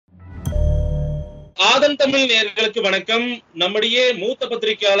ஆதன் தமிழ் நேயர்களுக்கு வணக்கம். நம்முடைய மூத்த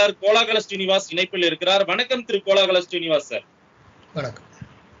பத்திரிகையாளர் கோலாகல ஸ்ரீனிவாஸ் இணைப்பில் இருக்கிறார். வணக்கம் திரு கோலாகல ஸ்ரீனிவாஸ் சார். வணக்கம்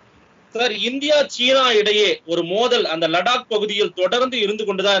சார், இந்தியா சீனா இடையே ஒரு மோதல் அந்த லடாக் பகுதியில் தொடர்ந்து இருந்து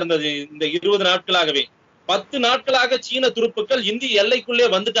கொண்டுதான் இருந்தது. இந்த 20 நாட்களாகவே 10 நாட்களாக சீன துருப்புக்கள் இந்திய எல்லைக்குள்ளே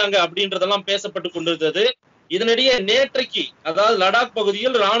வந்துட்டாங்க அப்படின்றதெல்லாம் பேசப்பட்டு கொண்டிருந்தது. இதனிடையே நேற்றைக்கு, அதாவது லடாக்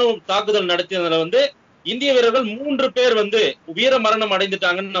பகுதியில் ராணுவம் தாக்குதல் நடத்தியதுல இந்திய வீரர்கள் 3 பேர் வீர மரணம்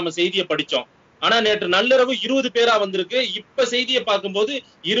அடைந்துட்டாங்கன்னு நம்ம செய்தியை படிச்சோம். ஆனா நேற்று நள்ளிரவு 20 பேரா வந்திருக்கு. இப்ப செய்தியை பார்க்கும்போது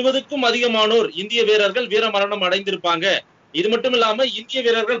 20க்கும் அதிகமானோர் இந்திய வீரர்கள் வீர மரணம் அடைந்திருப்பாங்க. இது மட்டும் இல்லாம இந்திய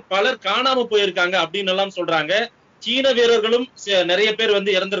வீரர்கள் பலர் காணாம போயிருக்காங்க அப்படின்னு எல்லாம் சொல்றாங்க. சீன வீரர்களும் நிறைய பேர்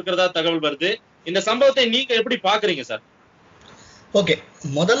இறந்திருக்கிறதா தகவல் வருது. இந்த சம்பவத்தை நீங்க எப்படி பாக்குறீங்க சார்? ஓகே,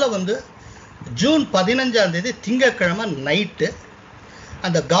 முதல்ல ஜூன் 15ஆம் தேதி திங்கட்கிழமை நைட்டு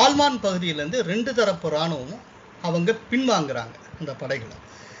அந்த கால்வான் பகுதியிலேருந்து 2 தரப்பு இராணுவமும் அவங்க பின்வாங்குறாங்க அந்த படைகளை.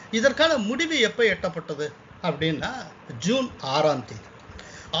 இதற்கான முடிவு எப்போ எட்டப்பட்டது அப்படின்னா ஜூன் 6ஆம் தேதி.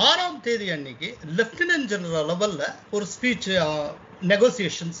 6ஆம் தேதி அன்னைக்கு லெப்டினன்ட் ஜெனரல் லெவலில் ஒரு ஸ்பீச்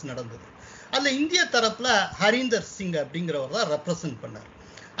நெகோசியேஷன்ஸ் நடந்தது. அதில் இந்திய தரப்பில் ஹரீந்தர் சிங் அப்படிங்கிறவர் தான் ரெப்ரசன்ட் பண்ணார்.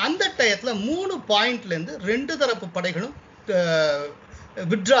 அந்த டயத்தில் 3 பாயிண்ட்லேருந்து 2 தரப்பு படைகளும்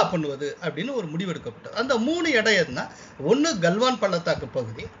வித்ட்ரா பண்ணுவது அப்படின்னு ஒரு முடிவெடுக்கப்பட்டது. அந்த 3 இடம் என்ன, ஒன்று கல்வான் பள்ளத்தாக்கு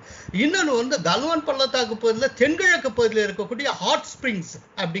பகுதி, இன்னொன்று கல்வான் பள்ளத்தாக்கு பகுதியில் தென்கிழக்கு பகுதியில் இருக்கக்கூடிய ஹாட் ஸ்ப்ரிங்ஸ்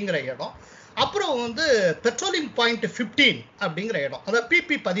அப்படிங்கிற இடம், அப்புறம் பெட்ரோலிங் பாயிண்ட் 15 அப்படிங்கிற இடம், அதாவது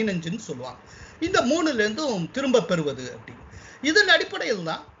PP-15ன்னு சொல்லுவாங்க. இந்த 3லேருந்தும் திரும்ப பெறுவது அப்படின்னு. இதன் அடிப்படையில்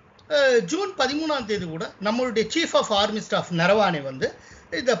தான் ஜூன் 13ஆம் தேதி கூட நம்மளுடைய chief of army staff Naravane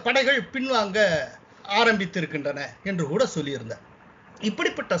இந்த படைகள் பின்வாங்க ஆரம்பித்திருக்கின்றன என்று கூட சொல்லியிருந்தார்.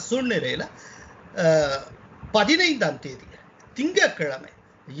 இப்படிப்பட்ட சூழ்நிலையில் 15ஆம் தேதி திங்கட்கிழமை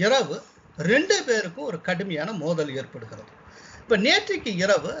இரவு 2 பேருக்கும் ஒரு கடுமையான மோதல் ஏற்படுகிறது. இப்போ நேற்றைக்கு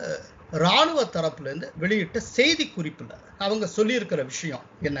இரவு இராணுவ தரப்புலேருந்து வெளியிட்ட செய்தி குறிப்பில் அவங்க சொல்லியிருக்கிற விஷயம்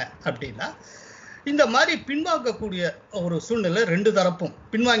என்ன அப்படின்னா, இந்த மாதிரி பின்வாங்கக்கூடிய ஒரு சூழ்நிலை 2 தரப்பும்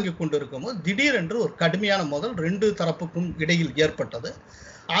பின்வாங்கி கொண்டு இருக்கும்போது திடீரென்று ஒரு கடுமையான மோதல் 2 தரப்புக்கும் இடையில் ஏற்பட்டது.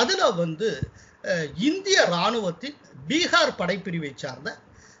 அதில் இந்திய இராணுவத்தின் பீகார் படைப்பிரிவை சார்ந்த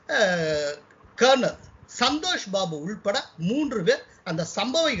கர்னல் சந்தோஷ் பாபு உள்பட 3 பேர் அந்த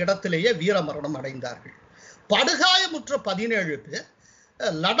சம்பவ இடத்திலேயே வீரமரணம் அடைந்தார்கள். படுகாயமுற்ற 17 பேர்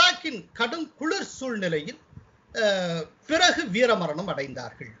லடாக்கின் கடும் குளிர் சூழ்நிலையில் பிறகு வீரமரணம்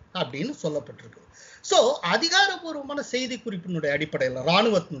அடைந்தார்கள் அப்படின்னு சொல்லப்பட்டிருக்கு. ஸோ அதிகாரப்பூர்வமான செய்தி குறிப்பினுடைய அடிப்படையில்,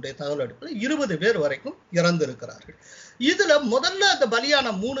 இராணுவத்தினுடைய தகவல் அடிப்படையில் 20 பேர் வரைக்கும் இறந்திருக்கிறார்கள். இதுல முதல்ல அந்த பலியான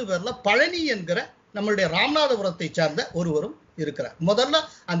 3 பேர்ல பழனி என்கிற நம்மளுடைய ராமநாதபுரத்தை சார்ந்த ஒருவரும் இருக்கிறார். முதல்ல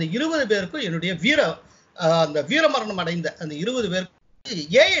அந்த 20 பேருக்கும் என்னுடைய அந்த வீரமரணம் அடைந்த அந்த 20 பேருக்கு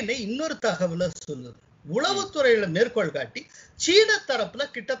ஏஎன்ஐ இன்னொரு தகவலை சொல்லுது. உளவுத்துறையில மேற்கோள் காட்டி சீன தரப்புல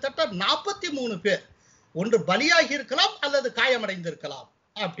கிட்டத்தட்ட 43 பேர் ஒன்று பலியாகி இருக்கலாம் அல்லது காயமடைந்திருக்கலாம்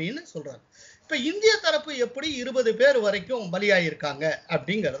அப்படின்னு சொல்றாங்க. இப்ப இந்திய தரப்பு எப்படி 20 பேர் வரைக்கும் பலியாகியிருக்காங்க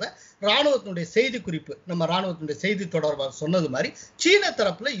அப்படிங்கிறத இராணுவத்தினுடைய செய்தி குறிப்பு, நம்ம இராணுவத்தினுடைய செய்தி தொடர்பாக சொன்னது மாதிரி சீன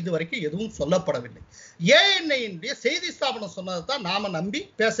தரப்புல இது வரைக்கும் எதுவும் சொல்லப்படவில்லை. ஏஎன்ஐ செய்தி ஸ்தாபனம் சொன்னதை தான் நாம நம்பி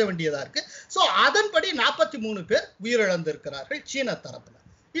பேச வேண்டியதா இருக்கு. ஸோ அதன்படி 43 பேர் உயிரிழந்திருக்கிறார்கள் சீன தரப்புல.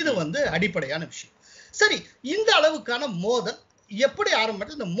 இது அடிப்படையான விஷயம். சரி, இந்த அளவுக்கான மோதல் எப்படி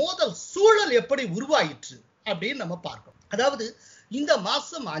ஆரம்பித்து, இந்த மோதல் சூழல் எப்படி உருவாயிற்று அப்படின்னு நம்ம பார்க்கணும். அதாவது இந்த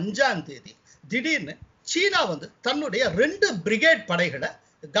மாசம் 5ஆம் தேதி திடீர்னு சீனா தன்னுடைய 2 பிரிகேட் படைகளை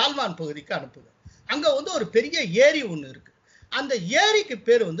கால்வான் பகுதிக்கு அனுப்புது. அங்க ஒரு பெரிய ஏரி ஒன்று இருக்கு. அந்த ஏரிக்கு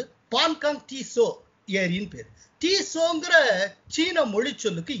பேர் பான்காங் டீசோ ஏரின்னு பேர். டீசோங்கிற சீன மொழி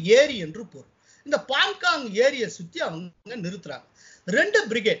சொல்லுக்கு ஏரி என்று பொருள். இந்த பான்காங் ஏரியை சுத்தி அவங்க நிறுத்துறாங்க. 2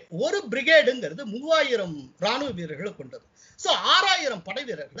 பிரிகேட், ஒரு பிரிகேடுங்கிறது 3000 ராணுவ வீரர்களை கொண்டது. ஸோ 6000 படை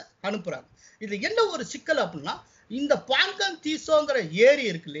வீரர்களை அனுப்புறாங்க. இது என்ன ஒரு சிக்கல் அப்படின்னா, இந்த பான்காங் டீசோங்கிற ஏரி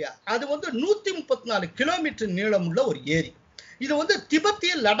இருக்கு இல்லையா, அது 134 கிலோமீட்டர் நீளமுள்ள ஒரு ஏரி. இது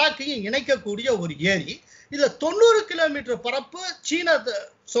திபெத்திய லடாக்கையும் இணைக்கக்கூடிய ஒரு ஏரி. இதுல 90 கிலோமீட்டர் பரப்பு சீன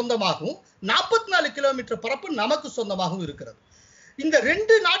சொந்தமாகவும் 44 கிலோமீட்டர் பரப்பு நமக்கு சொந்தமாகவும் இருக்கிறது. இந்த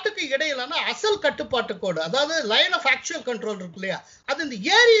 2 நாட்டுக்கு இடையிலான அசல் கட்டுப்பாட்டு கோடு, அதாவது லைன் ஆஃப் ஆக்சுவல் கண்ட்ரோல் இருக்கு இல்லையா, அது இந்த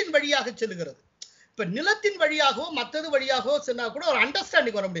ஏரியின் வழியாக செல்லுகிறது. இப்ப நிலத்தின் வழியாகவோ மற்றது வழியாகவோ சென்னா கூட ஒரு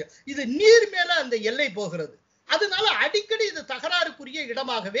அண்டர்ஸ்டாண்டிங் வர முடியும். இது நீர் மேல அந்த எல்லை போகிறது. அதனால அடிக்கடி இது தகராறுக்குரிய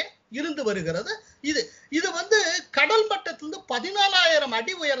இடமாகவே இருந்து வருகிறது. இது கடல் மட்டத்திலிருந்து 14,000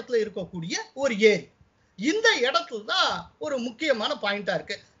 அடி உயரத்துல இருக்கக்கூடிய ஒரு ஏரி. இந்த இடத்துல தான் ஒரு முக்கியமான பாயிண்டா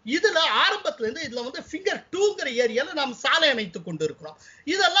இருக்கு. இதுல ஆரம்பத்துல இருந்து இதுல ஃபிங்கர் 2ங்கிற ஏரியால நாம் சாலை அமைத்து கொண்டு இருக்கிறோம்.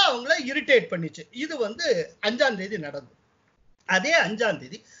 இதெல்லாம் அவங்கள இரிட்டேட் பண்ணிச்சு. இது 5ஆம் தேதி நடந்தது. அதே 5ஆம்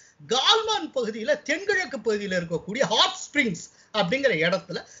தேதி கால்வான் பகுதியில தென்கிழக்கு பகுதியில் இருக்கக்கூடிய ஹாட் ஸ்ப்ரிங்ஸ் அப்படிங்கிற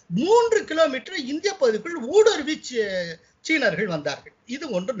இடத்துல 3 கிலோமீட்டர் இந்திய பகுதிக்குள் ஊடுருவி சீனர்கள் வந்தார்கள். இது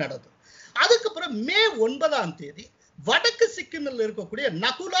ஒன்று நடந்தது. அதுக்கப்புறம் மே 9ஆம் தேதி வடக்கு சிக்கிமில் இருக்கக்கூடிய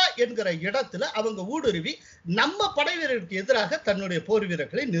நகுலா என்கிற இடத்துல அவங்க ஊடுருவி நம்ம படை வீரர்களுக்கு எதிராக தன்னுடைய போர்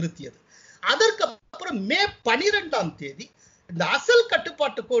வீரர்களை நிறுத்தியது. அதற்கு அப்புறம் மே 12ஆம் தேதி இந்த அசல்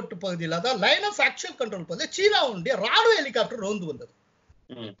கட்டுப்பாட்டு கோட்டு பகுதியில், அதாவது லைன் ஆஃப் ஆக்சுவல் கண்ட்ரோல் பகுதியில் சீனாவுடைய ராணுவ ஹெலிகாப்டர் ரோந்து வந்தது.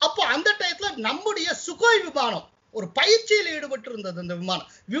 அப்போ அந்த டயத்துல நம்முடைய சுகோய் விமானம் ஒரு பயிற்சியில் ஈடுபட்டு இருந்தது. அந்த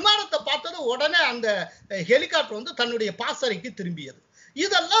விமானத்தை பார்த்தது உடனே அந்த ஹெலிகாப்டர் வந்து தன்னுடைய பாசறைக்கு திரும்பியது.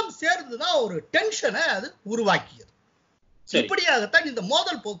 இதெல்லாம் சேர்ந்துதான் ஒரு டென்ஷனை அது உருவாக்கியது. இப்படியாகத்தான் இந்த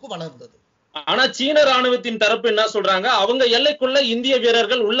மோதல் போக்கு வளர்ந்தது. ஆனா சீன ராணுவத்தின் தரப்பு என்ன சொல்றாங்க, அவங்க எல்லைக்குள்ள இந்திய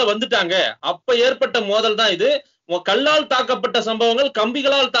வீரர்கள் உள்ள வந்துட்டாங்க, அப்ப ஏற்பட்ட மோதல் தான் இது. கல்லால் தாக்கப்பட்ட சம்பவங்கள்,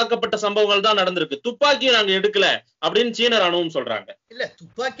 கம்பிகளால் தாக்கப்பட்ட சம்பவங்கள் தான் நடந்திருக்கு, துப்பாக்கியை நாங்க எடுக்கல அப்படின்னு சீன ராணுவம் சொல்றாங்க. இல்ல,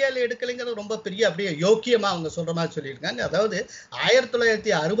 துப்பாக்கியால் எடுக்கலைங்கிறது ரொம்ப பெரிய அப்படியே யோக்கியமா அவங்க சொல்ற மாதிரி சொல்லியிருக்காங்க. அதாவது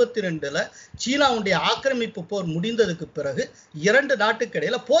 1962 சீனாவுடைய ஆக்கிரமிப்பு போர் முடிந்ததுக்கு பிறகு 2 நாட்டுக்கு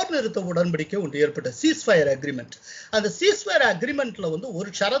இடையில போர் நிறுத்த உடன்படிக்கை ஒன்று ஏற்பட்ட சீஸ்ஃபயர் அக்ரிமெண்ட். அந்த சீஸ்ஃபயர் அக்ரிமெண்ட்ல வந்து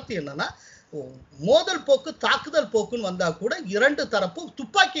ஒரு ஷரத்து என்னன்னா, மோதல் போக்கு தாக்குதல் போக்குன்னு வந்தா கூட 2 தரப்பும்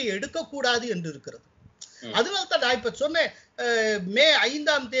துப்பாக்கியை எடுக்கக்கூடாது என்று இருக்கிறது. அதனால தான் நான் இப்ப சொன்னேன், மே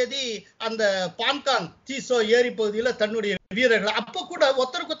 5ஆம் தேதி அந்த பான்காங் தீசோ ஏரி பகுதியில் தன்னுடைய வீரர்கள் அப்ப கூட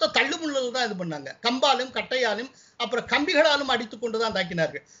ஒருத்தருக்கு தள்ளுமுள்ளல் தான் இது பண்ணாங்க. கம்பாலும் கட்டையாலும் அப்புறம் கம்பிகளாலும் அடித்துக் கொண்டுதான்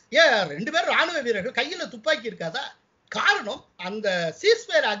தாக்கினார்கள். ஏன் 2 பேர் ராணுவ வீரர்கள், கையில துப்பாக்கி இருக்காதா? காரணம் அந்த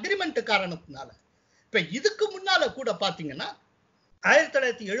சீஸ்ஃபயர் அக்ரிமெண்ட் காரணத்தினால. இப்ப இதுக்கு முன்னால கூட பாத்தீங்கன்னா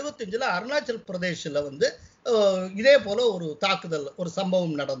 1975 அருணாச்சல் பிரதேசில் வந்து இதே போல ஒரு தாக்குதல், ஒரு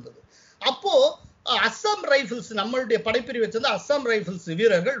சம்பவம் நடந்தது. அப்போ அஸ்ஸாம் ரைபிள்ஸ், நம்மளுடைய படைப்பிரிவை சேர்ந்த அஸ்ஸாம் ரைபிள்ஸ்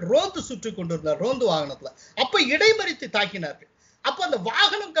வீரர்கள் ரோந்து சுற்றி கொண்டிருந்தார், ரோந்து வாகனத்துல. அப்ப இடைமறித்து தாக்கினார்கள். அப்ப அந்த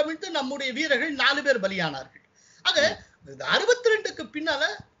வாகனம் கவிழ்ந்து நம்முடைய வீரர்கள் 4 பேர் பலியானார்கள். ஆக 62க்கு பின்னால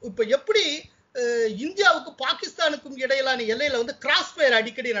இப்ப எப்படி இந்தியாவுக்கும் பாகிஸ்தானுக்கும் இடையிலான எல்லையில வந்து கிராஸ் ஃபயர்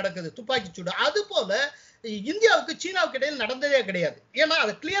அடிக்கடி நடக்குது, துப்பாக்கி சூடு, அது போல இந்தியாவுக்கு சீனாவுக்கு இடையில் நடந்ததே கிடையாது. ஏன்னா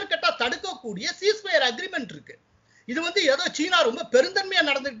அதை கிளியர் கட்டா தடுக்கக்கூடிய சீஸ்ஃபயர் அக்ரிமெண்ட் இருக்கு. இது வந்து ஏதோ சீனா ரொம்ப பெருந்தன்மையா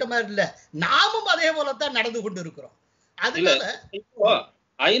நடந்துகிட்ட மாதிரி இல்ல, நாமும் அதே போலத்தான் நடந்து கொண்டு இருக்கிறோம். அதனால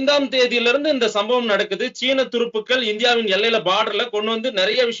 5ஆம் தேதியிலிருந்து இந்த சம்பவம் நடக்குது. சீன துருப்புக்கள் இந்தியாவின் எல்லையில பார்டர்ல கொண்டு வந்து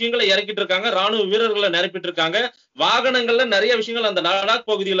நிறைய விஷயங்களை இறக்கிட்டு இருக்காங்க, ராணுவ வீரர்களை நிரப்பிட்டு இருக்காங்க, வாகனங்கள்ல நிறைய விஷயங்கள் அந்த லடாக்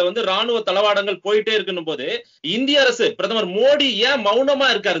பகுதியில வந்து ராணுவ தளவாடங்கள் போயிட்டே இருக்குன்னு போது இந்திய அரசு, பிரதமர் மோடி ஏன் மௌனமா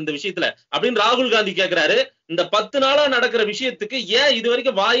இருக்காரு இந்த விஷயத்துல அப்படின்னு ராகுல் காந்தி கேக்குறாரு. இந்த 10 நாளா நடக்கிற விஷயத்துக்கு ஏன் இது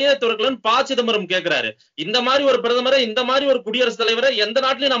வரைக்கும் வாயே திறக்கலன்னு ப. சிதம்பரம் கேக்குறாரு. இந்த மாதிரி ஒரு பிரதமரை, இந்த மாதிரி ஒரு குடியரசுத் தலைவரை எந்த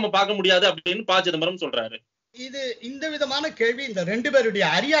நாட்டிலையும் நம்ம பார்க்க முடியாது அப்படின்னு ப. சிதம்பரம் சொல்றாரு. இது இந்த விதமான கேள்வி இந்த 2 பேருடைய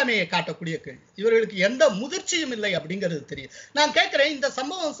அறியாமையை காட்டக்கூடிய கேள்வி. இவர்களுக்கு எந்த முதிர்ச்சியும் இல்லை அப்படிங்கிறது தெரியும். நான் கேட்கிறேன், இந்த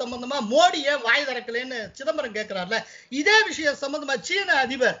சம்பவம் சம்பந்தமா மோடியை வாய் திறக்கலன்னு சிதம்பரம் கேட்கிறார்ல, இதே விஷயம் சம்பந்தமா சீன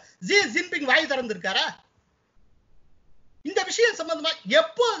அதிபர் ஜி ஜின்பிங் வாய் திறந்திருக்காரா? இந்த விஷயம் சம்பந்தமா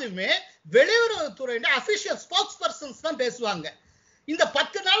எப்போதுமே வெளியுறவுத்துறையில அபிஷியல் ஸ்போக்ஸ் பர்சன்ஸ் தான் பேசுவாங்க. இந்த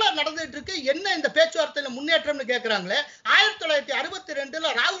 10 நாளா நடந்துட்டு இருக்கு, என்ன இந்த பேச்சுவார்த்தையில முன்னேற்றம்னு கேட்கிறாங்களே.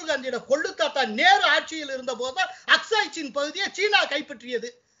 1962 ராகுல் காந்தியோட கொள்ளு தாத்தா நேரு ஆட்சியில் இருந்த போது அக்சாய் சீன் பகுதியை சீனா கைப்பற்றியது.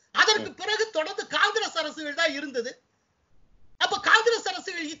 அதற்கு பிறகு தொடர்ந்து காங்கிரஸ் அரசுகள் தான் இருந்தது. அப்ப காங்கிரஸ்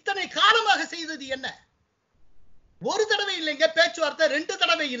அரசுகள் இத்தனை காலமாக செய்தது என்ன? ஒரு தடவை இல்லைங்க பேச்சுவார்த்தை, 2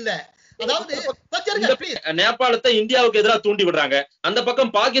 தடவை இல்ல. அதாவது நேபாளத்தை இந்தியாவுக்கு எதிராக தூண்டி விடுறாங்க, அந்த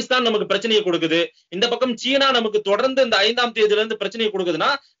பக்கம் பாகிஸ்தான் நமக்கு பிரச்சனையை கொடுக்குது, இந்த பக்கம் சீனா நமக்கு தொடர்ந்து இந்த 5ஆம் தேதியில இருந்து பிரச்சனையை கொடுக்குதுன்னா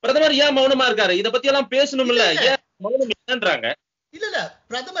பிரதமர் ஏன் மௌனமா இருக்காரு? இத பத்தி எல்லாம் பேசணும் இல்ல, ஏன் மௌனம் இல்லன்றாங்க? இல்ல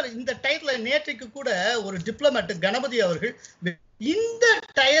பிரதமர் இந்த டயத்துல நேற்றைக்கு கூட ஒரு டிப்ளமேட் கணபதி அவர்கள், இந்த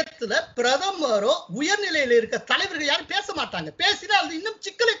டயத்துல பிரதமரோ உயர்நிலையில இருக்க தலைவர்கள் யாரும் பேச மாட்டாங்க, பேசினா அது இன்னும்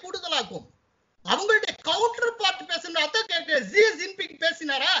சிக்கலை கூடுதலாக்கும். அவங்களுடைய கவுண்டர் பார்ட் பேசணும். அதான் கேட்க, ஜி ஜின்பிங்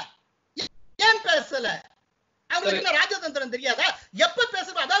பேசினாரா? ஏன் பேசல? அவங்களுக்கு என்ன ராஜதந்திரம் தெரியாதா? எப்ப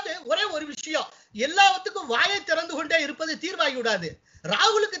பேசணும்? அதாவது ஒரே ஒரு விஷயம், எல்லாத்துக்கும் வாயை திறந்து கொண்டே இருப்பது தீர்வாகி விடாது.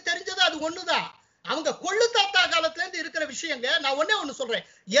 ராகுலுக்கு தெரிஞ்சது அது ஒண்ணுதான். அவங்க கொள்ளு தாத்தா காலத்துல இருந்து இருக்கிற விஷயங்க. நான் ஒண்ணு சொல்றேன்,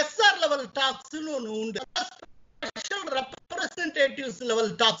 SR லெவல் டாக்ஸ்னு ஒண்ணு உண்டு, ஸ்பெஷல் ரெப்ரசன்டேட்டிவ்ஸ்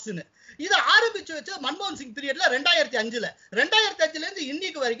லெவல் டாக்ஸ்னு. இதை ஆரம்பிச்சு வச்ச மன்மோகன் சிங் பீரியட்ல 2005 இருந்து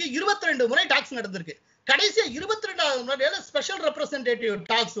இன்னைக்கு வரைக்கும் 22 முறை டாக்ஸ் நடந்திருக்கு. கடைசியா 22வது முறையில ஸ்பெஷல் ரெப்ரசன்டேட்டிவ்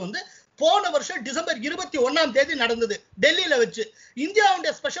டாக்ஸ் வந்து போன வருஷம் டிசம்பர் 21ஆம் தேதி நடந்தது டெல்லியில வச்சு.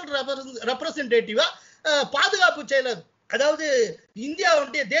 இந்தியாவுடைய ஸ்பெஷல் ரெப்ரசன்டேட்டிவா பாதுகாப்பு செயலர், அதாவது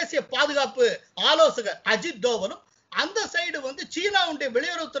இந்தியாவுடைய தேசிய பாதுகாப்பு ஆலோசகர் அஜித் தோவலும், அந்த சைடு வந்து சீனாவுடைய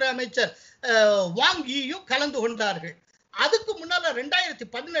வெளியுறவுத்துறை அமைச்சர் வாங் யியும் கலந்து கொண்டார்கள். அதுக்கு முன்னால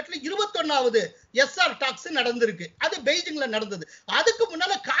 2018 21வது SR டாக்ஸ் நடந்திருக்கு, அது பெய்ஜிங்ல நடந்தது. அதுக்கு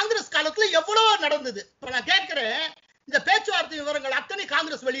முன்னால காங்கிரஸ் காலத்துல எவ்வளவு நடந்தது. இப்ப நான் கேட்கிறேன், இந்த பேச்சுவார்த்தை விவரங்கள் அத்தனை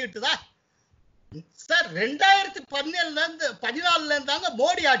காங்கிரஸ் வெளியிட்டுதா? சார் 2017 இருந்தாங்க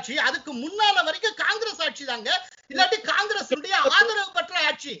மோடி ஆட்சி. அதுக்கு முன்னால வரைக்கும் காங்கிரஸ் ஆட்சி தாங்க. இல்லாட்டி காங்கிரஸ் ஆதரவு பெற்ற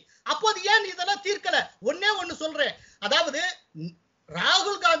ஆட்சி. அப்போது ஏன் இதெல்லாம் தீர்க்கல? ஒண்ணு சொல்றேன். அதாவது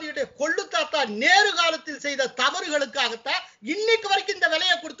ராகுல் காந்தியுடைய கொள்ளு தாத்தா நேரு காலத்தில் செய்த தவறுகளுக்காகத்தான் இன்னைக்கு வரைக்கும் இந்த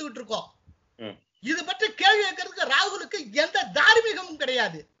விலையை கொடுத்துக்கிட்டு இருக்கோம். இது பற்றி கேள்வி கேட்கறதுக்கு ராகுலுக்கு எந்த தார்மீகமும்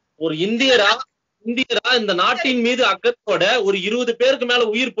கிடையாது. ஒரு இந்தியரா இந்த நாட்டின் மீது அக்கறையோட ஒரு 20 பேருக்கு மேல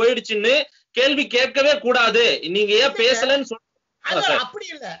உயிர் போயிடுச்சுன்னு கேள்வி கேட்கவே கூடாது. நீங்க ஏன் பேசலன்னு சொல்ல. அப்படி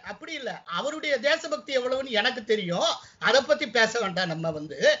இல்ல. அவருடைய தேசபக்தி எவ்வளவுன்னு எனக்கு தெரியும். அத பத்தி பேச வேண்டாம். நம்ம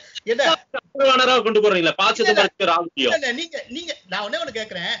கொண்டு போறீங்களா? நீங்க நான் ஒண்ணு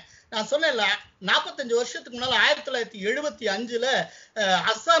கேக்குறேன். நான் சொன்னேன்ல 45 வருஷத்துக்கு முன்னால 1975ல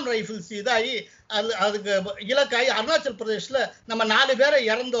அஸ்ஸாம் ரைபிள்ஸ் இதாகி அதுக்கு இலக்காகி அருணாச்சல் பிரதேஷ்ல நம்ம 4 பேரை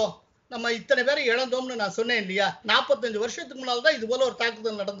இறந்தோம், நம்ம இத்தனை பேரை இழந்தோம்னு நான் சொன்னேன் இல்லையா? 45 வருஷத்துக்கு முன்னால்தான் இது போல ஒரு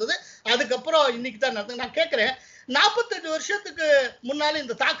தாக்குதல் நடந்தது. அதுக்கப்புறம் இன்னைக்கு தான் நடந்தது. நான் கேட்கிறேன், 45 வருஷத்துக்கு முன்னால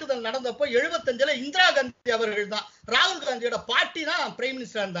இந்த தாக்குதல் நடந்தப்போ 75ல இந்திரா காந்தி அவர்கள் தான், ராகுல் காந்தியோட பாட்டி தான் பிரைம்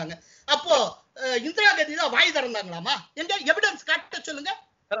மினிஸ்டர் இருந்தாங்க. அப்போ இந்திரா காந்தி தான் வாய் திறந்தாங்களாமா? எங்க எவிடன்ஸ் காட்ட சொல்லுங்க.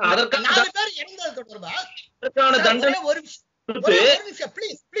 4 பேர் இறந்தது தொடர்பா ஒரு நிமிஷம்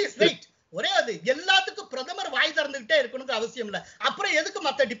ப்ளீஸ் வெயிட். ஒரே அது எல்லாத்துக்கும் பிரதமர் வாய் திறந்துகிட்டே இருக்கணும்னு அவசியம் இல்ல. அப்புறம் எதுக்கு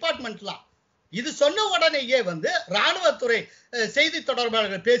மத்த டிபார்ட்மெண்ட்லாம்? இது சொன்ன உடனேயே ராணுவத்துறை செய்தி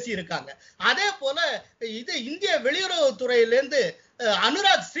தொடர்பாளர்கள் பேசி இருக்காங்க. அதே போல இது இந்திய வெளியுறவுத்துறையிலிருந்து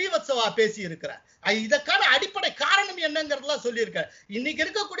அனுராக் ஸ்ரீவத்சவா பேசி இருக்கிறார். இதற்கான அடிப்படை காரணம் என்னங்கிறதுலாம் சொல்லியிருக்காரு. இன்னைக்கு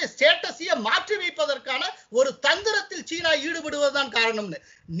இருக்கக்கூடிய ஸ்டேட்டஸையே மாற்றி வைப்பதற்கான ஒரு தந்திரத்தில் சீனா ஈடுபடுவதுதான் காரணம்னு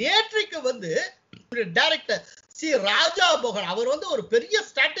நேற்றைக்கு டைரக்டர் சி ராஜா போகன் அவர் ஒரு பெரிய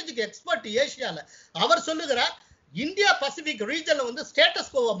ஸ்ட்ராட்டஜிக் எக்ஸ்பர்ட் ஏசியால. அவர் சொல்லுகிறார், இந்தியா பசிபிக் ரீஜன்ல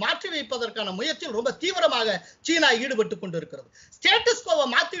ஸ்டேட்டஸ் கோவை மாற்றி வைப்பதற்கான முயற்சியில் ரொம்ப தீவிரமாக சீனா ஈடுபட்டு கொண்டிருக்கிறது. ஸ்டேட்டஸ் கோவை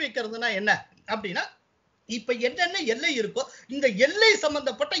மாற்றி வைக்கிறதுனா என்ன அப்படின்னா, இப்ப என்னென்ன எல்லை இருக்கோ இந்த எல்லை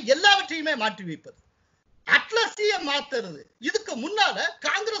சம்பந்தப்பட்ட எல்லாவற்றையுமே மாற்றி வைப்பது, அட்லஸிய மாத்துறது. இதுக்கு முன்னால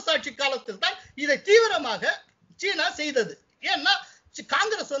காங்கிரஸ் ஆட்சி காலத்தில் தான் இதை தீவிரமாக சீனா செய்தது. ஏன்னா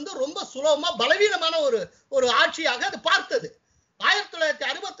காங்கிரஸ் ரொம்ப சுலபமா பலவீனமான ஒரு ஆட்சியாக அது பார்த்தது.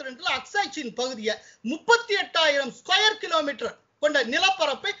 1962ல அக்சாய்ச்சின் பகுதியை 38,000 ஸ்கொயர் கிலோமீட்டர் கொண்ட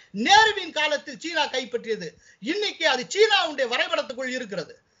நிலப்பரப்பை நேருவின் காலத்தில் சீனா கைப்பற்றியது. இன்னைக்கு அது சீனாவுடைய வரைபடத்துக்குள்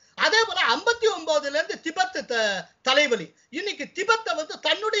இருக்கிறது. அதே போல 59ல இருந்து திபெத் தலைவலி இன்னைக்கு திபெத்தை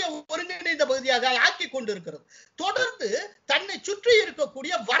தன்னுடைய ஒருங்கிணைந்த பகுதியாக ஆக்கி கொண்டிருக்கிறது. தொடர்ந்து தன்னை சுற்றி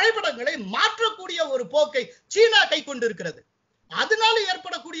இருக்கக்கூடிய வரைபடங்களை மாற்றக்கூடிய ஒரு போக்கை சீனா கை கொண்டிருக்கிறது. அதனால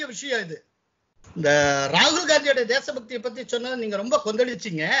ஏற்படக்கூடிய விஷயம் இது. இந்த ராகுல் காந்தியோட தேசபக்தியை பத்தி சொன்னது நீங்க ரொம்ப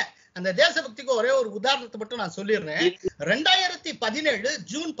கொந்தளிச்சீங்க. அந்த தேசபக்திக்கு ஒரே ஒரு உதாரணத்தை மட்டும் நான் சொல்லிடுறேன். 2017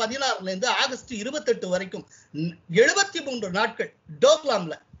 ஜூன் 16ல இருந்து ஆகஸ்ட் 28 வரைக்கும் 73 நாட்கள்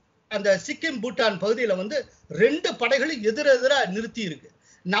டோக்லாம்ல அந்த சிக்கிம் பூட்டான் பகுதியில 2 படைகளும் எதிரெதிரா நிறுத்தி இருக்கு.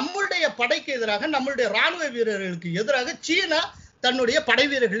 நம்மளுடைய படைக்கு எதிராக, நம்மளுடைய ராணுவ வீரர்களுக்கு எதிராக சீனா தன்னுடைய படை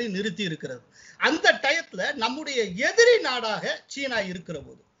வீரர்களை நிறுத்தி இருக்கிறது. அந்த டயத்துல நம்முடைய எதிரி நாடாக சீனா இருக்கிற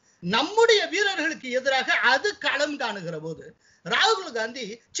போது, நம்முடைய வீரர்களுக்கு எதிராக அது களம் காணுகிற போது ராகுல் காந்தி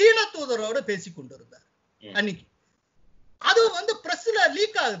சீன தூதரோடு பேசிக் கொண்டிருந்தார். அன்னைக்கு அது பிரஸ்ல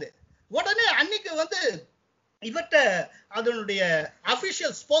லீக் ஆகுது. உடனே அன்னைக்கு இவர்கிட்ட அதனுடைய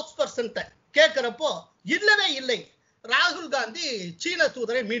அபிஷியல் ஸ்போக்ஸ் பர்சன் கேட்கிறப்போ இல்லவே இல்லை, ராகுல் காந்தி சீன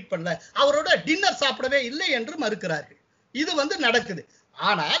தூதரை மீட் பண்ணல, அவரோட டின்னர் சாப்பிடவே இல்லை என்று மறுக்கிறார்கள். இது நடக்குது.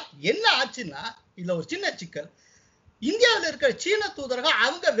 ஆனால் என்ன ஆச்சுன்னா, இதுல ஒரு சின்ன சிக்கல். இந்தியாவில் இருக்கிற சீன தூதர்கள்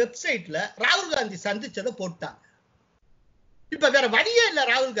அவங்க வெப்சைட்ல ராகுல் காந்தி சந்திச்சதை போட்டாங்க. இப்ப வேற வழியே இல்ல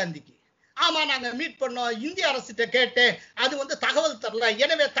ராகுல் காந்திக்கு. ஆமா, நாங்க மீட் பண்ணோம், இந்திய அரசு கேட்டேன், அது தகவல் தரல,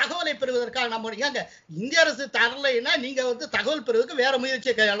 எனவே தகவலை பெறுவதற்காக நம்ம ஏங்க இந்திய அரசு தரலைன்னா நீங்க தகவல் பெறுவதற்கு வேற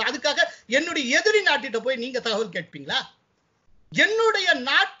முயற்சியை கையாளலாம். அதுக்காக என்னுடைய எதிரி நாட்டிட்ட போய் நீங்க தகவல் கேட்பீங்களா? என்னுடைய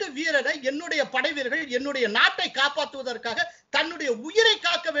நாட்டு வீரரை, என்னுடைய படை வீரர்கள் என்னுடைய நாட்டை காப்பாற்றுவதற்காக தன்னுடைய உயிரை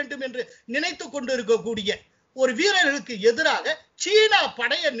காக்க வேண்டும் என்று நினைத்து கொண்டு இருக்கக்கூடிய ஒரு வீரர்களுக்கு எதிராக சீனா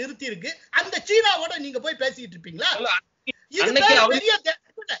படையை நிறுத்தி இருக்கு. அந்த சீனாவோட நீங்க போய் பேசிட்டு இருப்பீங்களா?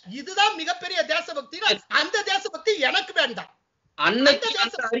 இதுதான் மிகப்பெரிய தேசபக்தி. அந்த தேசபக்தி எனக்கு வேண்டாம். அன்னைக்கு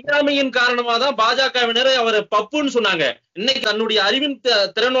அறியாமையின் காரணமா தான் பாஜகவினர் அவர் பப்புன்னு சொன்னாங்க. இன்னைக்கு தன்னுடைய அறிவின்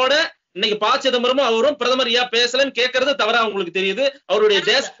திறனோட இன்னைக்கு ப. சிதம்பரமும் அவரும் பிரதமர் ஏன் பேசலன்னு கேட்கறது தவறா உங்களுக்கு தெரியுது. அவருடைய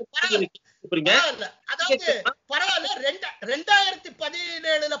பரவாயில்ல.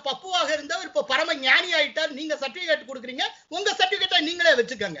 2017ல பப்புவாக இருந்தவர் இப்ப பரம ஞானி ஆயிட்டார். நீங்க சர்டிபிகேட் கொடுக்குறீங்க, உங்க சர்டிபிகேட்டை நீங்களே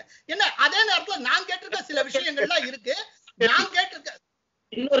வச்சுக்கோங்க. என்ன அதே நேரத்துல நான் கேட்டிருக்க சில விஷயங்கள்லாம் இருக்கு. நான் கேட்டிருக்க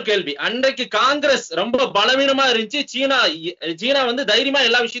இன்னொரு கேள்வி, அன்றைக்கு காங்கிரஸ் ரொம்ப பலவீனமா இருந்துச்சு, சீனா வந்து தைரியமா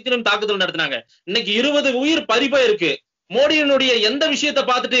எல்லா விஷயத்திலும் தாக்குதல் நடத்தினாங்க. இன்னைக்கு 20 உயிர் பறிபோய் இருக்கு. மோடியினுடைய எந்த விஷயத்தை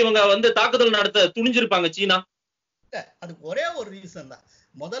பார்த்துட்டு இவங்க வந்து தாக்குதல் நடத்த துணிஞ்சிருப்பாங்க சீனா? அதுக்கு ஒரே ஒரு ரீசன் தான்.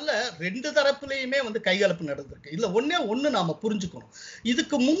 முதல்ல ரெண்டு தரப்புலையுமே வந்து கைகலப்பு நடந்திருக்கு. இல்ல ஒண்ணு நாம புரிஞ்சுக்கணும்.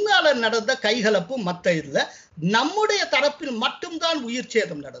 இதுக்கு முன்னால நடந்த கைகலப்பு மத்த இதுல நம்முடைய தரப்பில் மட்டும்தான் உயிர்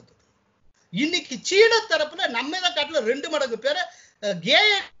சேதம் நடந்தது. இன்னைக்கு சீன தரப்புல நம்ம காட்டுல 2 மடங்கு பேரை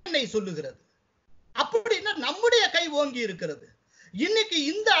கேஎன்ஐ சொல்லுகிறது. அப்படின்னா நம்முடைய கை ஓங்கி இருக்கிறது. இன்னைக்கு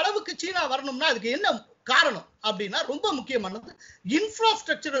இந்த அளவுக்கு சீனா வரணும்னா அதுக்கு என்ன காரணம் அப்படின்னா ரொம்ப முக்கியமானது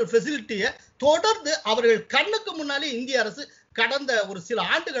இன்ஃப்ராஸ்ட்ரக்சரல் ஃபெசிலிட்டியை தொடர்ந்து அவர்கள் கண்ணுக்கு முன்னாலே இந்திய அரசு கடந்த ஒரு சில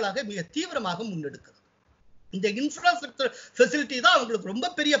ஆண்டுகளாக மிக தீவிரமாக முன்னெடுக்கிறது. இந்த இன்ஃப்ராஸ்ட்ரக்சர் ஃபெசிலிட்டி தான் அவங்களுக்கு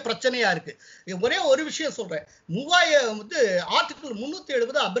ரொம்ப பெரிய பிரச்சனையா இருக்கு. ஒரே ஒரு விஷயம் சொல்றேன். 3000 வந்து ஆர்டிகிள்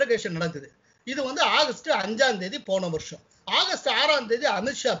 370 அப்ரகேஷன் நடக்குது. இது வந்து ஆகஸ்ட் 5ஆம் தேதி போன வருஷம். ஆகஸ்ட் 6ஆம் தேதி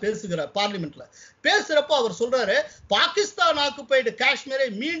அமித்ஷா பேசுகிறார் பார்லிமெண்ட்ல. பேசுறப்போ அவர் சொல்றாரு, பாகிஸ்தான் ஆக்குபைடு காஷ்மீரை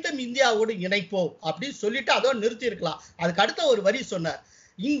மீண்டும் இந்தியாவோடு இணைப்போம் அப்படின்னு சொல்லிட்டு அதோட நிறுத்தி இருக்கலாம். அதுக்கு அடுத்த ஒரு வரி சொன்னார்,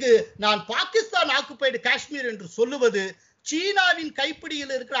 இங்கு நான் பாகிஸ்தான் ஆக்குபைடு காஷ்மீர் என்று சொல்லுவது சீனாவின்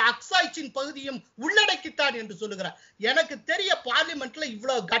கைப்பிடியில் இருக்கிற அக்சாய் சீன் பகுதியும் உள்ளடக்கித்தான் என்று சொல்லுகிறார். எனக்கு தெரிய பார்லிமெண்ட்ல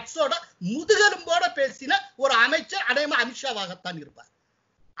இவ்வளவு கட்ஸோட முதுகெலும்போட பேசின ஒரு அமைச்சர் அடையமா அமித்ஷாவாகத்தான் இருப்பார்.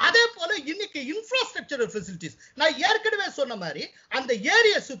 அதே போல இன்னைக்கு இன்ஃப்ராஸ்ட்ரக்சரல் ஃபெசிலிட்டிஸ் நான் ஏற்கனவே சொன்ன மாதிரி அந்த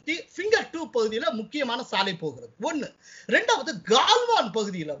ஏரியா சுத்தி ஃபிங்கர் 2 பகுதியில முக்கியமான சாலை போகிறது ஒண்ணு. ரெண்டாவது கால்வான்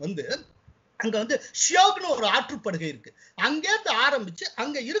பகுதியில வந்து அங்க வந்து ஷியோக்னு ஒரு ஆற்றுப்படுகை இருக்கு. அங்கேருந்து ஆரம்பிச்சு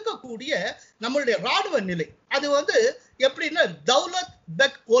அங்க இருக்கக்கூடிய நம்மளுடைய ராணுவ நிலை அது வந்து எப்படின்னா தௌலத்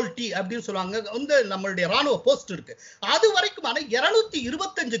பெக் ஓல்டி அப்படின்னு சொல்லுவாங்க. வந்து நம்மளுடைய ராணுவ போஸ்ட் இருக்கு. அது வரைக்குமான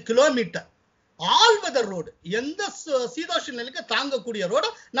 225 கிலோமீட்டர் ஆல் வெதர் ரோடு, எந்த சீதோஷ நிலைக்கு தாங்கக்கூடிய ரோடு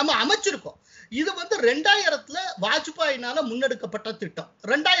நம்ம அமைச்சிருக்கோம். இது வந்து 2000 வாஜ்பாயினால முன்னெடுக்கப்பட்ட திட்டம்.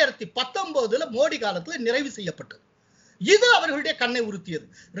 2019 மோடி காலத்துல நிறைவு செய்யப்பட்டது. இது அவர்களுடைய கண்ணை உறுத்தியது.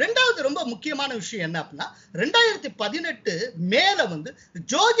 ரெண்டாவது ரொம்ப முக்கியமான விஷயம் என்ன அப்படின்னா 2018 மேல வந்து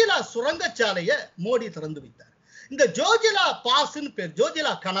ஜோஜிலா சுரங்கச்சாலையை மோடி திறந்து வைத்தார். இந்த ஜோஜிலா பாஸ்ன்னு பேர்,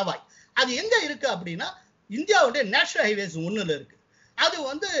 ஜோஜிலா கணவாய். அது எங்க இருக்கு அப்படின்னா இந்தியாவுடைய நேஷனல் ஹைவேஸ் 1ல இருக்கு. அது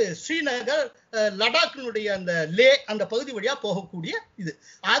வந்து ஸ்ரீநகர் லடாக்கினுடைய அந்த லே அந்த பகுதி வழியா போகக்கூடிய இது.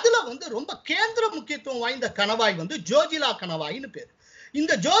 அதுல வந்து ரொம்ப கேந்திர முக்கியத்துவம் வாய்ந்த கணவாய் வந்து ஜோஜிலா கணவாய்னு பேர்.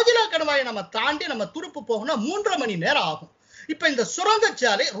 இந்த ஜோஜிலா கணவாயை நம்ம தாண்டி நம்ம துருப்பு போகணும்னா 3.5 மணி நேரம் ஆகும். இப்ப இந்த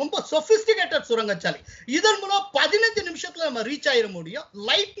சுரங்கச்சாலை ரொம்ப சொபிஸ்டிகேட்டட் சுரங்கச்சாலை. இதன் மூலம் 15 நிமிஷத்துல நம்ம ரீச் ஆயிட முடியும்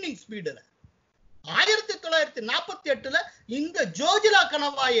லைட்னிங் ஸ்பீடுல. 1948 இந்த ஜோஜிலா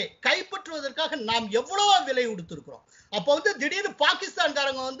கணவாயை கைப்பற்றுவதற்காக நாம் எவ்வளவு விலை கொடுத்திருக்கிறோம். அப்ப வந்து திடீர்னு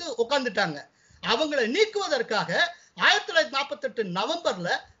பாகிஸ்தான்காரங்க வந்து உட்கார்ந்துட்டாங்க. அவங்களை நீக்குவதற்காக 1948 நவம்பர்ல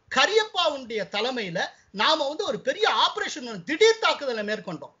கரியப்பாவுடைய தலைமையில நாம வந்து ஒரு பெரிய ஆபரேஷன் திடீர் தாக்குதலை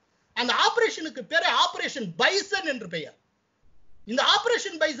மேற்கொண்டோம். அந்த ஆபரேஷனுக்கு பேரு ஆபரேஷன் பைசன் என்று பெயர். இந்த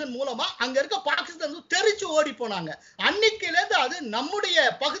ஆபரேஷன் பைசன் மூலமா அங்க இருக்க பாகிஸ்தான் தெரிச்சு ஓடி போனாங்க. அன்னைக்குல இருந்து அது நம்முடைய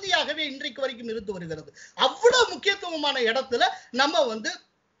பகுதியாகவே இன்றைக்கு வரைக்கும் இருந்து வருகிறது. அவ்வளவு முக்கியத்துவமான இடத்துல நம்ம வந்து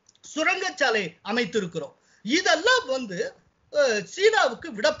சுரங்கச்சாலை அமைத்திருக்கிறோம். இதெல்லாம் வந்து சீனாவுக்கு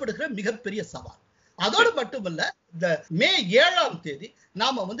விடப்படுகிற மிகப்பெரிய சவால். அதோடு மட்டுமல்ல, இந்த மே 7ஆம் தேதி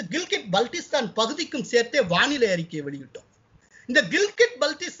நாம வந்து கில்கிட் பல்டிஸ்தான் பகுதிக்கும் சேர்த்தே வானிலை அறிக்கையை வெளியிட்டோம். இந்த கில்கிட்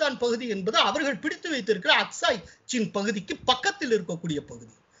பல்டிஸ்தான் பகுதி என்பது அவர்கள் பிடித்து வைத்திருக்கிற அக்சாய் சீன் பகுதிக்கு பக்கத்தில் இருக்கக்கூடிய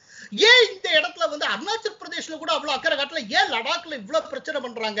பகுதி. ஏன் இந்த இடத்துல வந்து அருணாச்சல் பிரதேஷ்ல கூட அவ்வளவு அக்கறை காட்டல, ஏன் லடாக்ல இவ்வளவு பிரச்சனை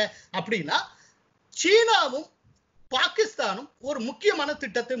பண்றாங்க அப்படின்னா சீனாவும் பாகிஸ்தானும் ஒரு முக்கியமான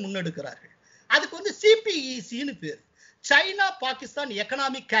திட்டத்தை முன்னெடுக்கிறார்கள். அதுக்கு வந்து சிபிஇசின்னு பேரு, சைனா பாகிஸ்தான்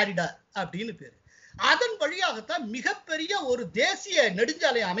எக்கனாமிக் காரிடார் அப்படின்னு பேரு. அதன் வழியாகத்தான் மிகப்பெரிய ஒரு தேசிய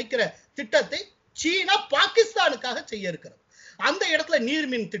நெடுஞ்சாலை அமைக்கிற திட்டத்தை சீனா பாகிஸ்தானுக்காக செய்ய இருக்கிறது. அந்த இடத்துல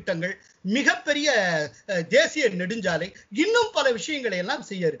நீர்மின் திட்டங்கள், மிகப்பெரிய தேசிய நெடுஞ்சாலை, இன்னும் பல விஷயங்களை எல்லாம்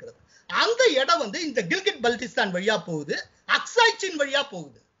செய்ய இருக்கிறது. அந்த இடம் வந்து இந்த கில்கிட் பல்டிஸ்தான் வழியா போகுது, அக்சாய் சீன் வழியா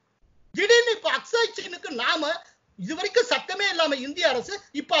போகுது. திடீர்னு இப்ப அக்சாய் சீனுக்கு நாம இதுவரைக்கும் சத்தமே இல்லாம இந்திய அரசு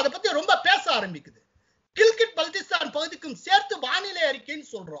இப்ப அதை பத்தி ரொம்ப பேச ஆரம்பிக்குது. கில்கிட் பல்டிஸ்தான் பகுதிக்கும் சேர்த்து வானிலை அறிக்கைன்னு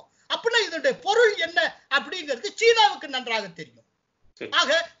சொல்றோம். அப்படின்னா இதனுடைய பொருள் என்ன அப்படிங்கிறது சீனாவுக்கு நன்றாக தெரியும்.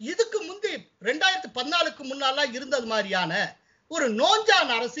 ஆக இதுக்கு முந்தி 2014க்கு முன்னால இருந்தது மாதிரியான ஒரு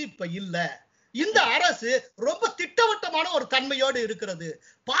நோஞ்சான் அரசு இப்ப இல்ல. இந்த அரசு ரொம்ப திட்டவட்டமான ஒரு தன்மையோடு இருக்கிறது.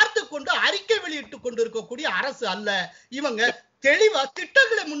 பார்த்து கொண்டு அறிக்கை வெளியிட்டுக் கொண்டு இருக்கக்கூடிய அரசு அல்ல. இவங்க தெளிவா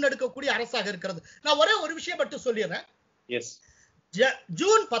திட்டங்களை முன்னெடுக்கக்கூடிய அரசாக இருக்கிறது. நான் ஒரே ஒரு விஷயம் மட்டும் சொல்லிடுறேன்.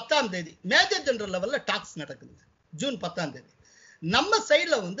 ஜூன் 10ஆம் தேதி மேஜர் ஜெனரல் லெவல்ல டாக்ஸ் நடக்குது. ஜூன் 10ஆம் தேதி நம்ம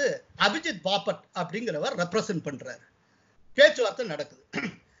சைட்ல வந்து அபிஜித் பாபட் அப்படிங்கிறவர் ரெப்ரசன்ட் பண்றாரு. பேச்சுவார்த்தை நடக்குது.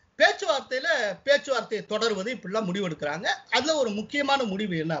 பேச்சுவார்த்தையை தொடர்வது இப்படிலாம் முடிவெடுக்கிறாங்க. அதுல ஒரு முக்கியமான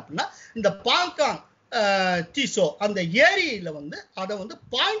முடிவு என்ன அப்படின்னா, இந்த பாங்காங் தீசோ அந்த ஏரியில அதை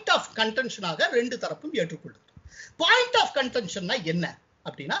பாயிண்ட் ஆஃப் கன்டென்ஷனாக ரெண்டு தரப்பும் ஏற்றுக்கொள்ளுது. பாயிண்ட் ஆஃப் கன்டென்ஷன்னா என்ன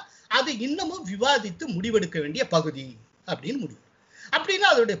அப்படின்னா, அது இன்னமும் விவாதித்து முடிவெடுக்க வேண்டிய பகுதி அப்படின்னு முடிவு. அப்படின்னா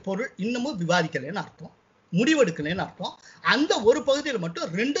அதோடைய பொருள் இன்னமும் விவாதிக்கலன்னு அர்த்தம், முடிவெடுக்கலன்னு அர்த்தம். அந்த ஒரு பகுதியில்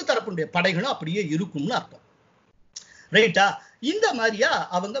மட்டும் ரெண்டு தரப்புடைய படைகளும் அப்படியே இருக்கும்னு அர்த்தம். ரைட்டா? இந்த மாதிரியா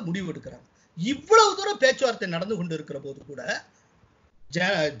அவங்க முடிவெடுக்கிறாங்க. இவ்வளவு தூரம் பேச்சுவார்த்தை நடந்து கொண்டு இருக்கிற போது கூட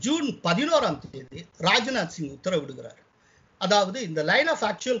ஜூன் 11 ராஜ்நாத் சிங் உத்தரவிடுகிறார். அதாவது இந்த லைன் ஆஃப்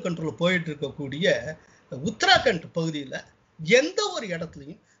ஆக்சுவல் கண்ட்ரோல் போயிட்டு இருக்கக்கூடிய உத்தராகண்ட் பகுதியில் எந்த ஒரு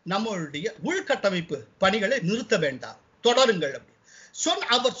இடத்துலையும் நம்மளுடைய உள்கட்டமைப்பு பணிகளை நிறுத்த வேண்டாம், தொடருங்கள் அப்படி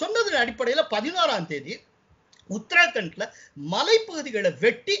அவர் சொன்னதன் அடிப்படையில் 11 உத்தராகண்ட்ல மலைப்பகுதிகளை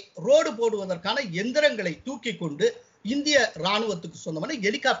வெட்டி ரோடு போடுவதற்கான எந்திரங்களை தூக்கி கொண்டு இந்திய ராணுவத்துக்கு சொந்தமான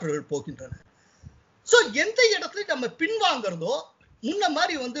ஹெலிகாப்டர்கள் போகின்றன. சோ எந்த இடத்துல நம்ம பின்வாங்கிறதோ, முன்ன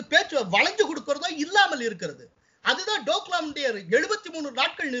மாதிரி பேச்சு வளைஞ்சு கொடுக்கறதோ இல்லாமல் இருக்கிறது. அதுதான் டோக்லாமுடைய 73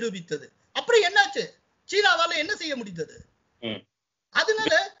 நாட்கள் நிரூபித்தது. அப்புறம் என்னாச்சு? சீனாவால என்ன செய்ய முடிந்தது?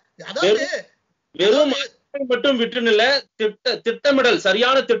 அதனால அதாவது வெறும் மட்டும் விட்டுல திட்டமிடல்,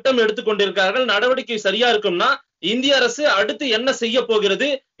 சரியான திட்டம் எடுத்துக்கொண்டிருக்கிறார்கள். நடவடிக்கை சரியா இருக்கும்னா இந்திய அரசு அடுத்து என்ன செய்ய போகிறது?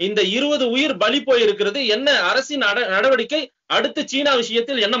 இந்த 20 உயிர் பலி போயிருக்கிறது, என்ன அரசின் நடவடிக்கை அடுத்து சீனா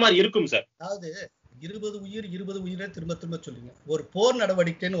விஷயத்தில் என்ன மாதிரி இருக்கும் சார்? அதாவது 20 உயிரை திரும்ப திரும்ப சொல்லுங்க. ஒரு போர்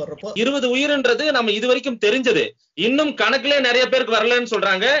நடவடிக்கைன்னு வர்றப்போ 20 உயிர்ன்றது நம்ம இது வரைக்கும் தெரிஞ்சது. இன்னும் கணக்குல நிறைய பேருக்கு வரலன்னு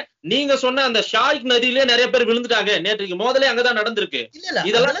சொல்றாங்க. நீங்க சொன்ன அந்த ஷாய்க் நதியிலே நிறைய பேர் விழுந்துட்டாங்க. நேற்றைக்கு மோதலே அங்கதான் நடந்திருக்கு.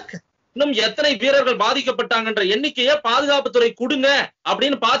 இதெல்லாம் இன்னும் எத்தனை வீரர்கள் பாதிக்கப்பட்டாங்கன்ற எண்ணிக்கையை பாதுகாப்புத்துறை கொடுங்க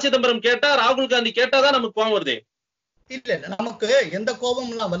அப்படின்னு ப. சிதம்பரம் கேட்டா, ராகுல் காந்தி கேட்டாதான் நமக்கு கோபம் வருது. இல்ல நமக்கு எந்த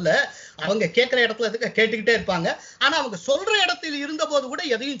கோபம்லாம் வரல. அவங்க கேட்கிற இடத்துல கேட்டுக்கிட்டே இருப்பாங்க. ஆனா அவங்க சொல்ற இடத்தில் இருந்த போது கூட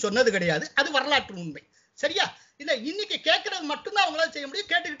எதையும் சொன்னது கிடையாது. அது வரலாற்று உண்மை. சரியா? இல்ல இன்னைக்கு கேட்கறது மட்டும்தான் அவங்களால செய்ய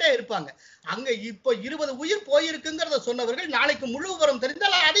முடியும், கேட்டுக்கிட்டே இருப்பாங்க. அங்க இப்ப 20 உயிர் போயிருக்குங்கிறத சொன்னவர்கள் நாளைக்கு முழு விவரம்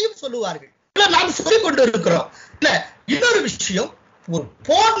தெரிந்தால் அதையும் சொல்லுவார்கள். நாம் சொல்லிக் கொண்டு இருக்கிறோம். இல்ல இன்னொரு விஷயம், ஒரு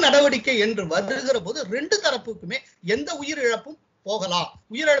போர் நடவடிக்கை என்று வருகிற போது ரெண்டு தரப்புக்குமே எந்த உயிரிழப்பும் போகலாம்,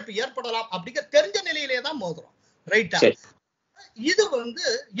 உயிரிழப்பு ஏற்படலாம் அப்படிங்கிற தெரிஞ்ச நிலையிலே தான் மோதுறோம். ரைட்டா? இது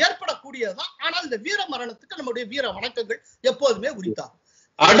ஏற்படக்கூடியதுதான். ஆனால் இந்த வீர மரணத்துக்கு நம்முடைய வீர வணக்கங்கள் எப்போதுமே உரித்தாகும்.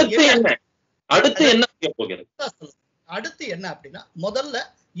 அடுத்து என்ன அப்படின்னா, முதல்ல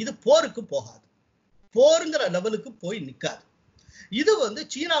இது போருக்கு போகாது, போருங்கிற லெவலுக்கு போய் நிக்காது. இது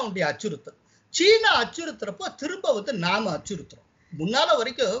சீனாவுடைய அச்சுறுத்தல். சீனா அச்சுறுத்துறப்போ திரும்ப நாம அச்சுறுத்துறோம். முன்னால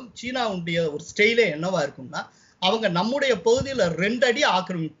வரைக்கும் சீனாவுடைய ஒரு ஸ்டைலே என்னவா இருக்கும்னா, அவங்க நம்முடைய பகுதியில 2 அடி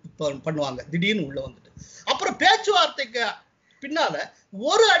ஆக்கிரமிப்பு பண்ணுவாங்க திடீர்னு உள்ள வந்துட்டு. அப்புறம் பேச்சுவார்த்தைக்கு பின்னால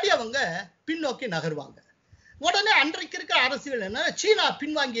 1 அடி அவங்க பின்னோக்கி நகர்வாங்க. உடனே அன்றைக்கு இருக்கிற அரசியல் என்ன, சீனா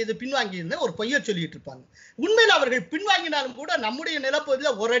பின்வாங்கியது ஒரு பொய்ய சொல்லிட்டு இருப்பாங்க. உண்மையில அவர்கள் பின்வாங்கினாலும் கூட நம்முடைய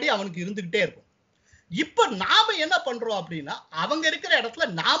நிலப்பகுதியில 1 அடி அவனுக்கு இருந்துகிட்டே இருக்கும். இப்ப நாம என்ன பண்றோம் அப்படின்னா, அவங்க இருக்கிற இடத்துல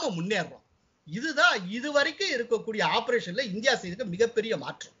நாம முன்னேறோம். இதுதான் இதுவரைக்கும் இருக்கக்கூடிய ஆபரேஷன்ல இந்தியா செய்த மிகப்பெரிய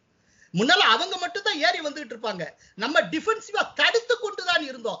மாற்றம். முன்னால அவங்க மட்டும் தான் ஏறி வந்துட்டு இருப்பாங்க, நம்ம டிஃபென்சிவா தடுத்து கொண்டுதான்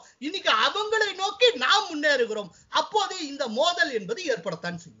இருந்தோம். இன்னைக்கு அவங்களை நோக்கி நாம் முன்னேறுகிறோம். அப்போது இந்த மோதல் என்பது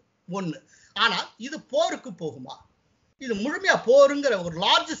ஏற்படத்தான் செய்யும். ஒண்ணு. ஆனால் இது போருக்கு போகுமா? இது முழுமையா போருங்கிற ஒரு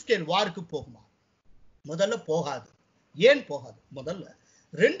லார்ஜ் ஸ்கேல் வாருக்கு போகுமா? முதல்ல போகாது. ஏன் போகாது? முதல்ல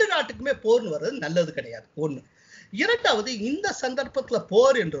 2 நாட்டுக்குமே போர்னு வர்றது நல்லது கிடையாது. ஒண்ணு. இரண்டாவது, இந்த சந்தர்ப்பத்துல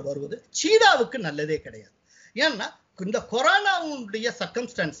போர் என்று வருவது சீனாவுக்கு நல்லதே கிடையாது. ஏன்னா இந்த கொரோனாவுடைய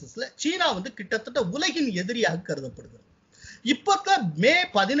சர்க்கம்ஸ்டான்சஸ்ல சீனா கிட்டத்தட்ட உலகின் எதிரியாக கருதப்படுகிறது. இப்பதான் மே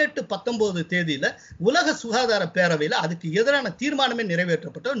 18, 19 தேதியில உலக சுகாதார பேரவையில அதுக்கு எதிரான தீர்மானமே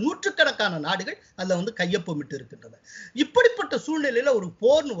நிறைவேற்றப்பட்ட நூற்றுக்கணக்கான நாடுகள் அதுல கையொப்பமிட்டு இருக்கின்றன. இப்படிப்பட்ட சூழ்நிலையில ஒரு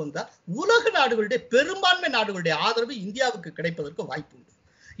போர்னு வந்தா உலக நாடுகளுடைய பெரும்பான்மை நாடுகளுடைய ஆதரவு இந்தியாவுக்கு கிடைப்பதற்கு வாய்ப்பு உண்டு.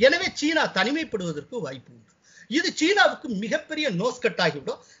 எனவே சீனா தனிமைப்படுவதற்கு வாய்ப்பு உண்டு. இது சீனாவுக்கு மிகப்பெரிய நோஸ்கட்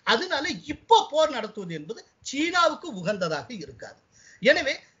ஆகிவிடும். அதனால இப்போ போர் நடத்துவது என்பது சீனாவுக்கு உகந்ததாக இருக்காது.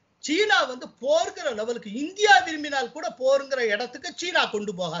 எனவே சீனா போர்கிற லெவலுக்கு இந்தியா விரும்பினால் கூட போருங்கிற இடத்துக்கு சீனா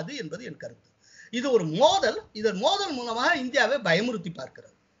கொண்டு போகாது என்பது என் கருத்து. இது ஒரு மோதல். இதன் மோதல் மூலமாக இந்தியாவை பயமுறுத்தி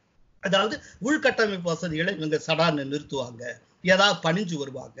பார்க்கிறது. அதாவது உள்கட்டமைப்பு வசதிகளை இவங்க சடான்னு நிறுத்துவாங்க, ஏதாவது பணிஞ்சு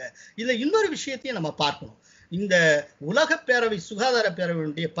வருவாங்க. இதுல இன்னொரு விஷயத்தையும் நம்ம பார்க்கணும். இந்த உலக பேரவை சுகாதார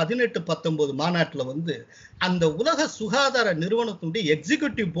பேரவையுடைய 18, 19 மாநாட்டில் அந்த உலக சுகாதார நிறுவனத்தினுடைய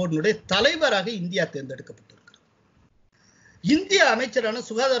எக்ஸிகியூட்டிவ் போர்டினுடைய தலைவராக இந்தியா தேர்ந்தெடுக்கப்பட்டிருக்கிறது. இந்திய அமைச்சரான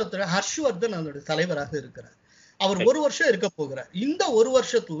சுகாதாரத்துறை ஹர்ஷ்வர்தன் அதனுடைய தலைவராக இருக்கிறார். அவர் 1 வருஷம் இருக்க போகிறார். இந்த 1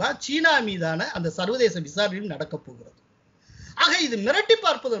 வருஷத்துல தான் சீனா மீதான அந்த சர்வதேச விசாரணையும் நடக்க போகிறது. ஆக இது மிரட்டி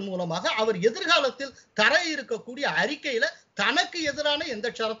பார்ப்பதன் மூலமாக அவர் எதிர்காலத்தில் தர இருக்கக்கூடிய அறிக்கையில தனக்கு எதிரான எந்த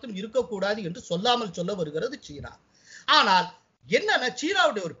ஷரத்தும் இருக்கக்கூடாது என்று சொல்லாமல் சொல்ல வருகிறது சீனா. ஆனால் என்னன்னா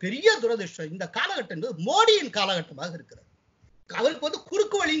சீனாவுடைய ஒரு பெரிய துரதிர்ஷ்டம் இந்த காலகட்டம் மோடியின் காலகட்டமாக இருக்கிறது. அவருக்கு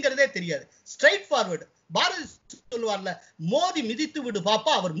குறுக்கு வழிங்கிறதே தெரியாது, ஸ்ட்ரைட் ஃபார்வர்டு. பாரதி சொல்லுவார்ல, மோதி மிதித்து விடு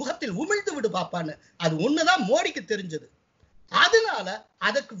பாப்பா, அவர் முகத்தில் உமிழ்ந்து விடு பாப்பான்னு. அது ஒண்ணுதான் மோடிக்கு தெரிஞ்சது. அதனால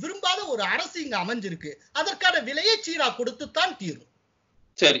அதுக்கு விரும்பாத ஒரு அரசு இங்க அமைஞ்சிருக்கு. அதற்கான விலையை சீனா கொடுத்துத்தான் தீரும்.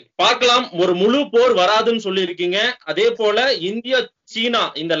 சரி, பார்க்கலாம். ஒரு முழு போர் வராதுன்னு சொல்லி இருக்கீங்க. அதே போல இந்தியா சீனா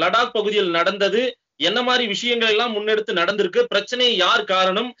இந்த லடாக் பகுதியில் நடந்தது என்ன மாதிரி விஷயங்கள் எல்லாம் முன்னெடுத்து நடந்திருக்கு, பிரச்சனை யார்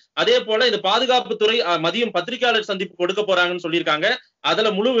காரணம், அதே போல இந்த பாதுகாப்புத்துறை மதியம் பத்திரிகையாளர் சந்திப்பு கொடுக்க போறாங்கன்னு சொல்லியிருக்காங்க.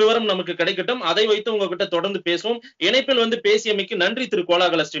 அதுல முழு விவரம் நமக்கு கிடைக்கட்டும். அதை வைத்து உங்ககிட்ட தொடர்ந்து பேசுவோம். இணைப்பில் பேசியமைக்கு நன்றி திரு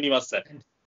கோலாகல ஸ்ரீனிவாஸ் சார்.